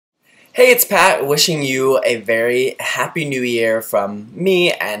Hey, it's Pat wishing you a very happy new year from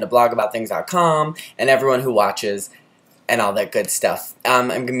me and blogabouttthings.com and everyone who watches and all that good stuff.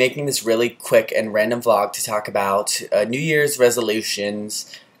 I'm making this really quick and random vlog to talk about New Year's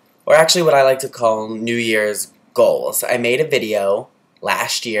resolutions, or actually what I like to call New Year's goals. I made a video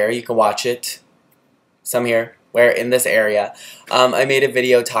last year. You can watch it. Some here. Where in this area, I made a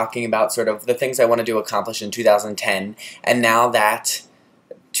video talking about sort of the things I wanted to accomplish in 2010, and now that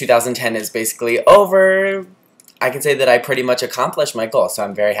 2010 is basically over, I can say that I pretty much accomplished my goal, so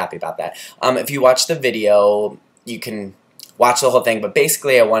I'm very happy about that. If you watch the video, you can watch the whole thing, but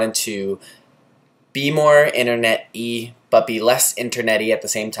basically I wanted to be more internet-y, but be less internet-y at the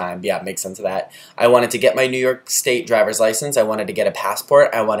same time. Yeah, it makes sense of that. I wanted to get my New York State driver's license, I wanted to get a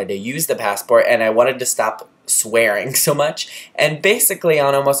passport, I wanted to use the passport, and I wanted to stop swearing so much. And basically,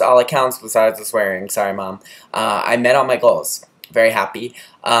 on almost all accounts besides the swearing, sorry Mom, I met all my goals. Very happy.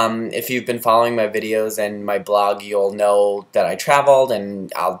 If you've been following my videos and my blog, you'll know that I traveled, and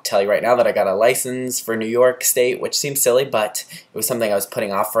I'll tell you right now that I got a license for New York State, which seems silly, but it was something I was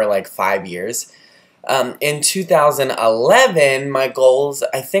putting off for like 5 years. In 2011, my goals,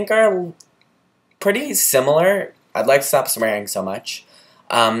 I think, are pretty similar. I'd like to stop swearing so much.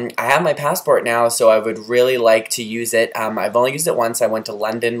 I have my passport now, so I would really like to use it. I've only used it once. I went to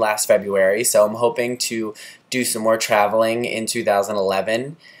London last February, so I'm hoping to do some more traveling in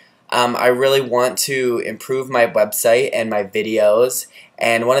 2011. I really want to improve my website and my videos,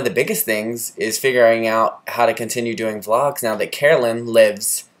 and one of the biggest things is figuring out how to continue doing vlogs now that Carolyn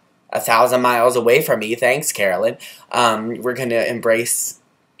lives 1,000 miles away from me. Thanks, Carolyn. We're going to embrace,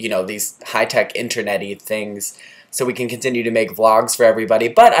 these high-tech internet-y things so we can continue to make vlogs for everybody.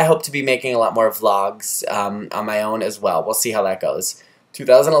 But I hope to be making a lot more vlogs on my own as well. We'll see how that goes.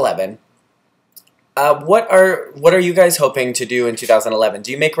 2011. What are you guys hoping to do in 2011?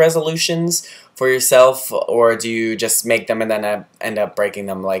 Do you make resolutions for yourself, or do you just make them and then end up breaking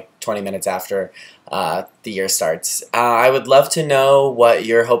them like 20 minutes after the year starts? I would love to know what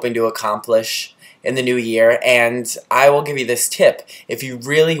you're hoping to accomplish in the new year, and I will give you this tip. If you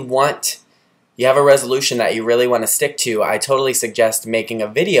really you have a resolution that you really want to stick to, I totally suggest making a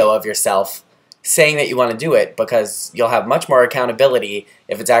video of yourself saying that you want to do it, because you'll have much more accountability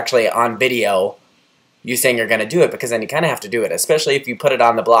if it's actually on video, you saying you're going to do it, because then you kind of have to do it, especially if you put it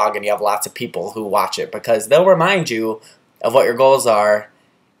on the blog and you have lots of people who watch it, because they'll remind you of what your goals are,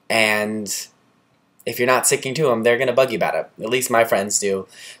 and if you're not sticking to them, they're going to bug you about it. At least my friends do.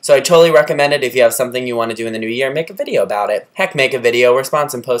 So I totally recommend it. If you have something you want to do in the new year, make a video about it. Heck, make a video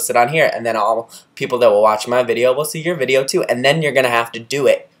response and post it on here, and then all people that will watch my video will see your video too, and then you're going to have to do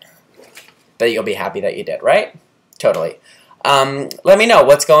it. But you'll be happy that you did, right? Totally. Let me know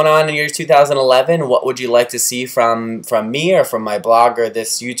what's going on in year 2011. What would you like to see from me or from my blog or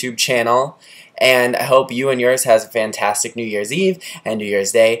this YouTube channel? And I hope you and yours has a fantastic New Year's Eve and New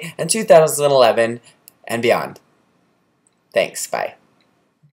Year's Day and 2011 and beyond. Thanks. Bye.